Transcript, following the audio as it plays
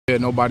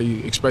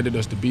Nobody expected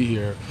us to be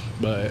here,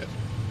 but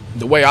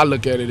the way I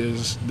look at it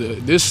is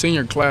this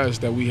senior class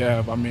that we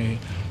have, I mean,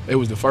 it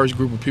was the first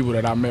group of people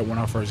that I met when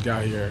I first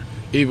got here.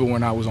 Even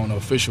when I was on the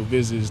official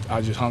visits,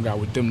 I just hung out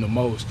with them the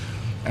most.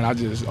 And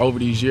over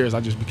these years, I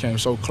just became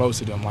so close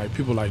to them. Like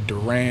people like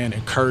Duran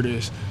and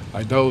Curtis,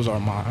 like those are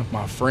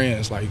my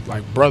friends, like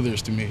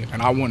brothers to me.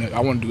 And I want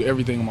to do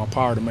everything in my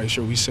power to make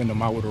sure we send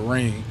them out with a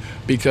ring,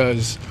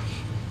 because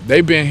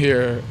they've been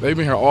here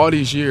all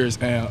these years,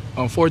 and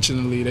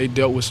unfortunately they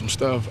dealt with some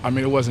stuff. I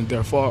mean, it wasn't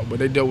their fault, but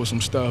they dealt with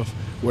some stuff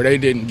where they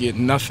didn't get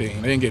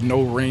nothing. They didn't get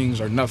no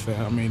rings or nothing.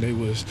 I mean,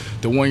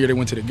 the 1 year they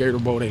went to the Gator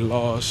Bowl, they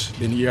lost.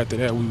 Then the year after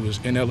that, we was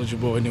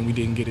ineligible, and then we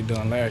didn't get it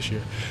done last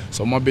year.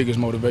 So my biggest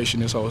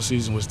motivation this whole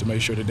season was to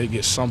make sure that they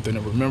get something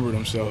to remember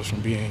themselves from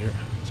being here.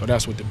 So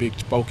that's what the big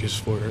focus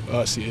for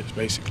us is,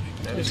 basically.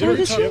 Is there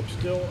a chip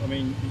still? I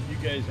mean, you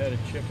guys had a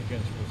chip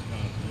against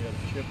Wisconsin. You had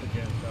a chip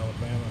against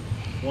Alabama.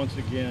 Once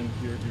again,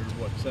 you're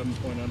what,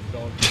 7-point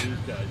underdogs to these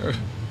guys?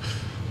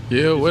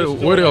 Yeah.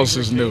 What else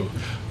is new?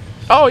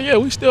 Oh yeah,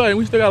 we still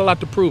got a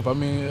lot to prove. I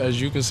mean, as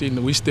you can see,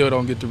 we still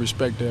don't get the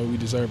respect that we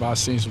deserve. I've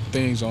seen some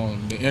things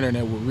on the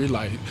internet where we're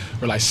like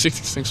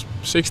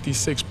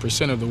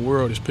 66% of the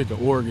world is picking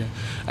Oregon,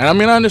 and I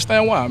mean I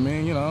understand why. I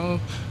mean, you know,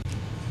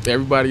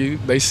 everybody,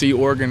 they see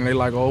Oregon and they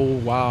like, oh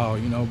wow,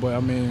 you know. But I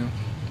mean,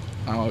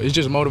 it's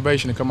just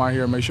motivation to come out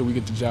here and make sure we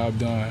get the job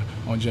done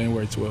on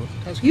January 12th.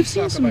 You've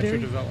seen some about your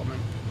development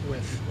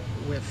with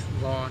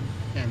Vaughn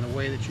and the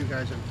way that you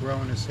guys have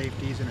grown as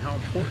safeties, and how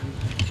important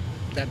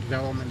that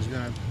development is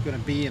going to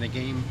be in a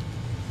game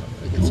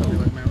against somebody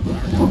like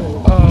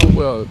Maryland.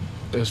 Well,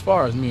 as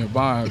far as me and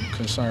Vaughn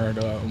concerned,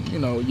 you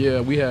know, yeah,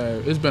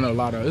 it's been an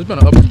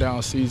up and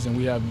down season.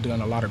 We have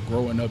done a lot of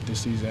growing up this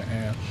season,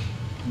 and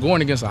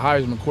going against a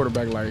Heisman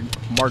quarterback like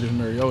Marcus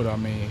Mariota, I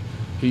mean,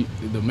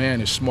 the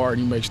man is smart.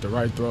 He makes the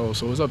right throws.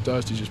 So it's up to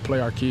us to just play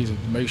our keys and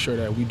make sure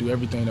that we do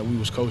everything that we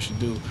was coached to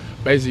do.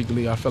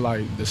 Basically, I feel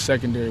like the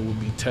secondary will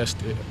be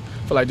tested. I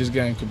feel like this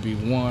game could be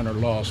won or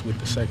lost with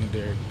the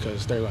secondary,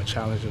 because they're going to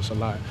challenge us a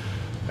lot.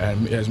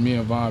 And as me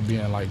and Vaughn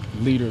being like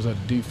leaders of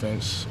the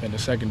defense and the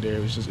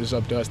secondary, it's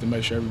up to us to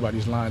make sure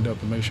everybody's lined up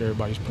and make sure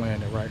everybody's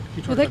playing it right.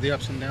 You talked about the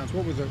ups and downs.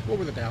 What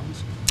were the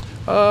downs?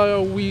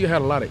 We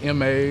had a lot of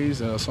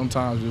MAs.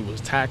 Sometimes it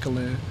was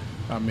tackling.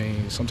 I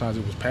mean, sometimes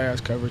it was pass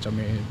coverage. I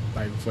mean,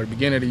 like for the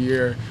beginning of the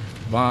year,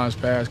 Vaughn's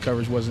pass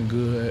coverage wasn't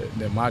good.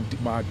 Then my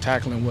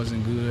tackling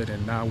wasn't good,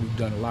 and now we've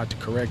done a lot to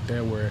correct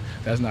that, where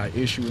that's not an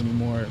issue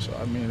anymore. So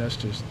I mean, that's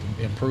just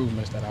the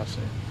improvements that I've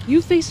seen.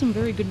 You faced some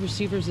very good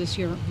receivers this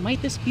year.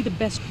 Might this be the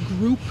best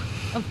group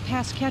of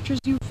pass catchers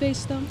you've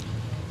faced, though?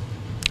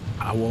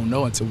 I won't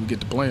know until we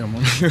get to play them.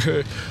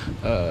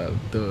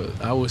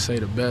 I would say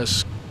the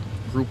best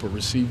group of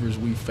receivers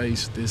we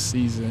faced this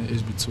season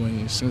is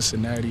between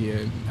Cincinnati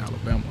and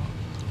Alabama.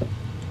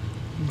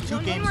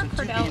 Two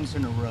games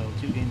in a row,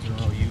 you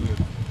have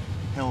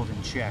held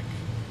in check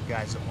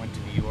guys that went to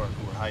New York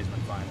who were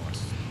Heisman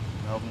finalists.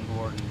 Melvin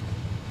Gordon,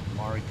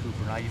 Amari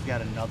Cooper. Now you've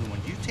got another one.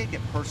 Do you take it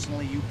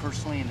personally,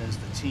 and as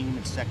the team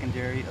and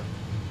secondary, of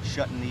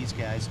shutting these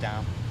guys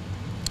down?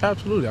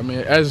 Absolutely. I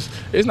mean,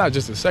 it's not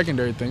just a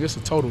secondary thing, it's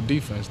a total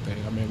defense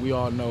thing. I mean, we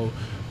all know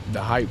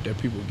the hype that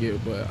people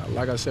get, but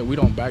like I said, we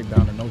don't back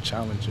down to no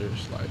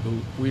challengers. Like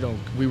we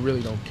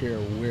really don't care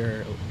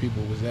where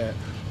people was at.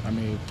 I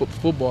mean,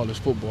 football is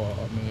football.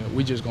 I mean,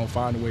 we just gonna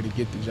find a way to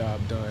get the job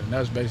done, and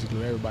that's basically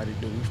what everybody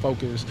do. We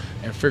focus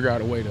and figure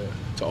out a way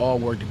to all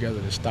work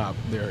together to stop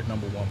their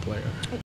 #1 player.